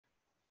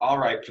All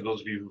right, for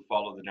those of you who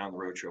follow the Down the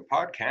Road Show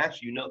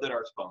podcast, you know that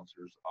our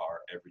sponsors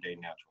are Everyday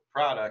Natural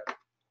Product.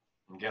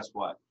 And guess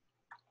what?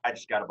 I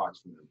just got a box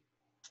from them.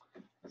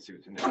 Let's see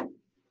what's in there.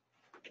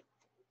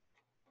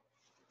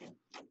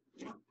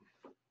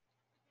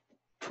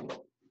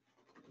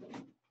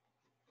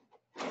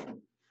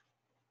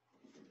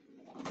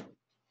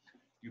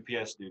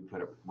 UPS dude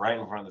put it right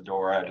in front of the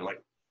door. I had to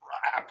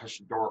push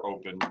the door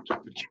open.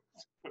 Put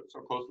so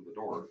close to the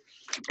door.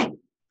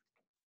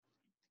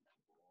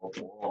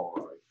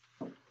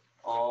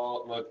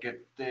 Oh, look at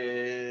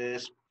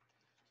this.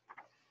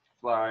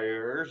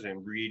 Flyers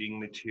and reading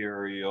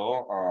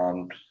material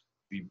on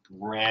the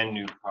brand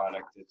new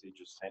product that they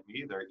just sent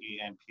me, their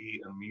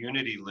EMP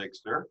Immunity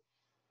Elixir.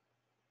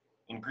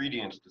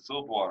 Ingredients: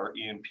 distilled water,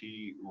 EMP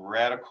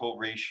Radical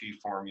Reishi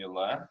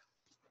formula.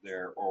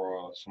 There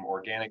are some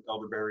organic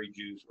elderberry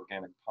juice,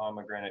 organic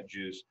pomegranate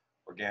juice,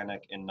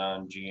 organic and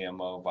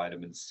non-GMO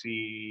vitamin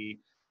C,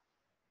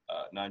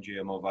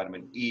 non-GMO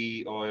vitamin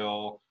E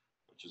oil,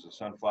 which is a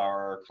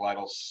sunflower,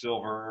 colloidal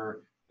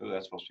silver. Oh,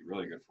 that's supposed to be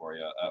really good for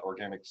you.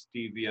 Organic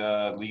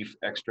stevia, leaf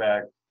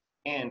extract,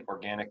 and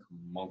organic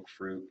monk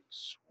fruit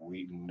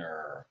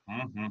sweetener.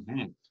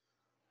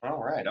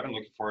 All right, I've been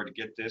looking forward to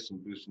get this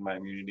and boosting my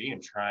immunity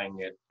and trying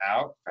it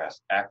out.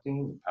 Fast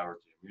acting,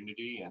 empowers the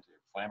immunity,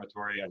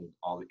 anti-inflammatory. I need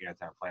all the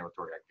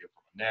anti-inflammatory I can get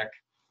from my neck.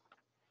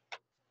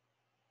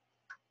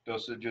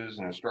 Dosages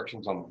and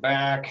instructions on the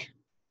back.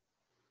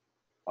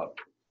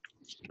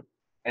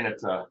 And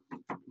it's a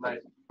nice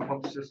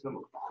pump system,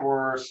 of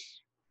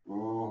course.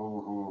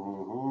 Ooh.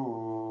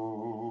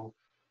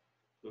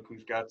 Look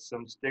who's got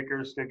some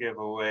stickers to give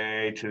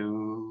away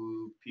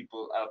to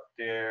people out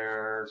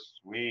there.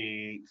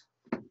 Sweet.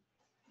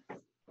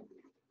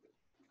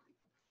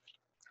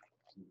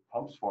 Some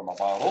pumps for my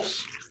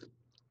bottles.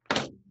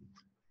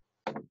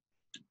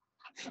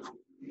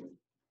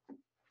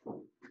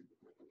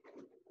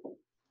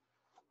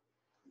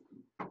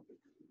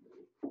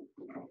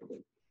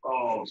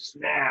 Oh,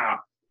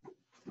 snap.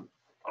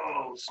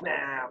 Oh,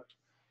 snap.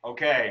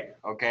 Okay.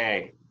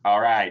 All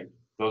right.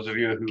 Those of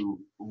you who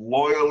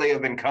loyally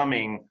have been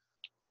coming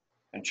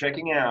and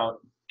checking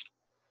out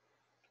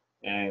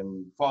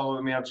and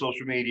following me on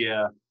social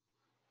media,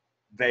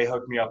 they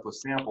hooked me up with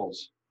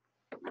samples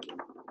to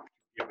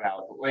give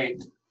out. But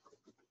wait,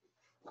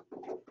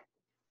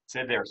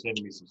 said they were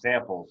sending me some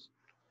samples,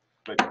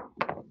 but I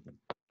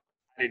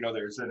didn't know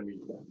they were sending me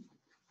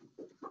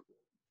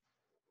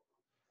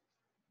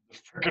the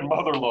freaking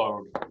mother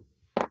load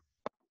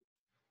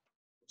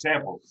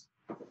samples.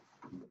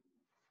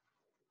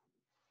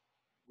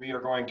 We are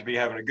going to be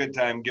having a good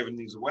time giving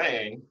these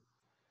away.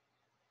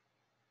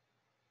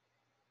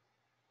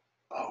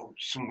 Oh,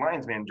 some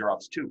Lion's Mane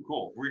drops too.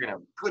 Cool. We're gonna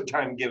have a good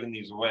time giving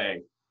these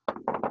away.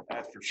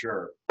 That's for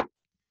sure.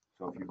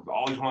 So if you've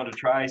always wanted to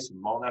try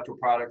some all natural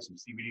products, some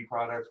CBD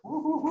products,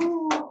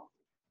 woo-hoo-hoo.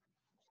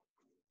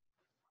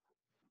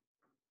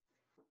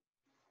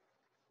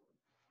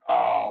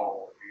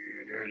 Oh,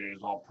 there it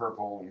is, all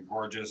purple and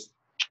gorgeous.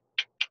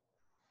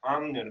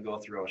 I'm gonna go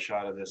throw a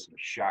shot of this in a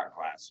shot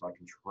glass so I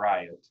can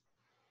try it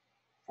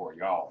for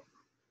y'all.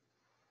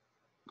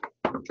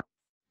 Oh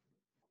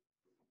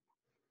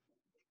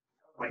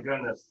my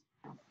goodness.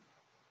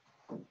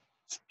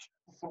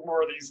 Some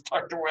more of these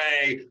tucked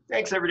away.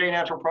 Thanks, Everyday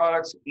Natural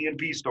Products,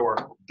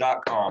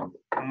 empstore.com.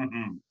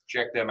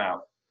 Check them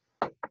out.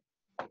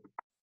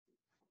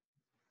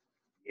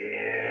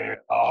 Yeah.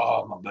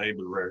 Oh, my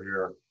baby right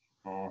here.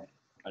 Oh,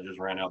 I just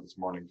ran out this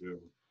morning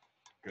too.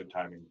 Good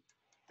timing.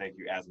 Thank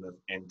you, Azimuth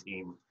and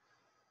team.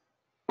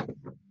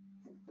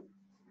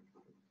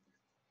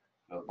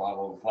 The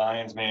bottle of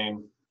Lion's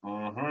Mane.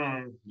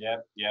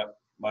 Yep.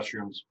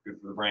 Mushrooms, good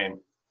for the brain.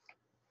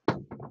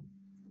 Anything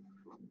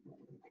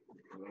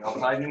else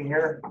hiding in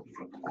here?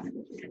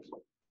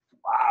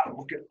 Wow,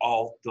 look at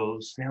all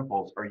those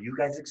samples. Are you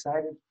guys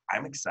excited?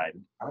 I'm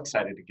excited. I'm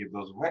excited to give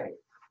those away.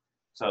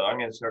 So I'm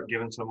going to start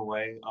giving some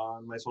away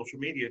on my social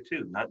media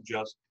too, not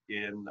just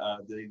in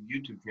the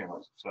YouTube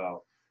channels.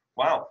 So,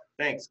 wow,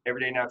 thanks,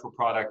 Everyday Natural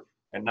Product.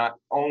 And not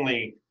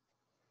only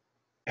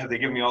have they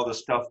given me all this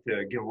stuff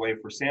to give away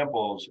for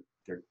samples,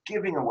 they're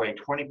giving away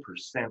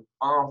 20%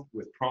 off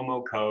with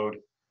promo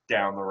code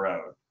down the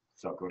road.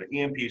 So go to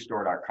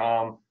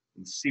empstore.com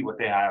and see what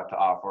they have to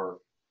offer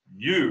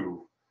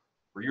you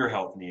for your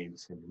health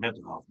needs and your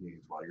mental health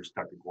needs while you're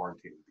stuck in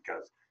quarantine.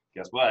 Because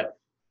guess what?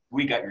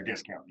 We got your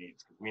discount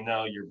needs because we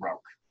know you're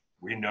broke.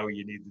 We know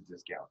you need the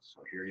discounts.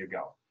 So here you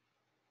go.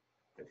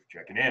 Thanks for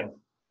checking in.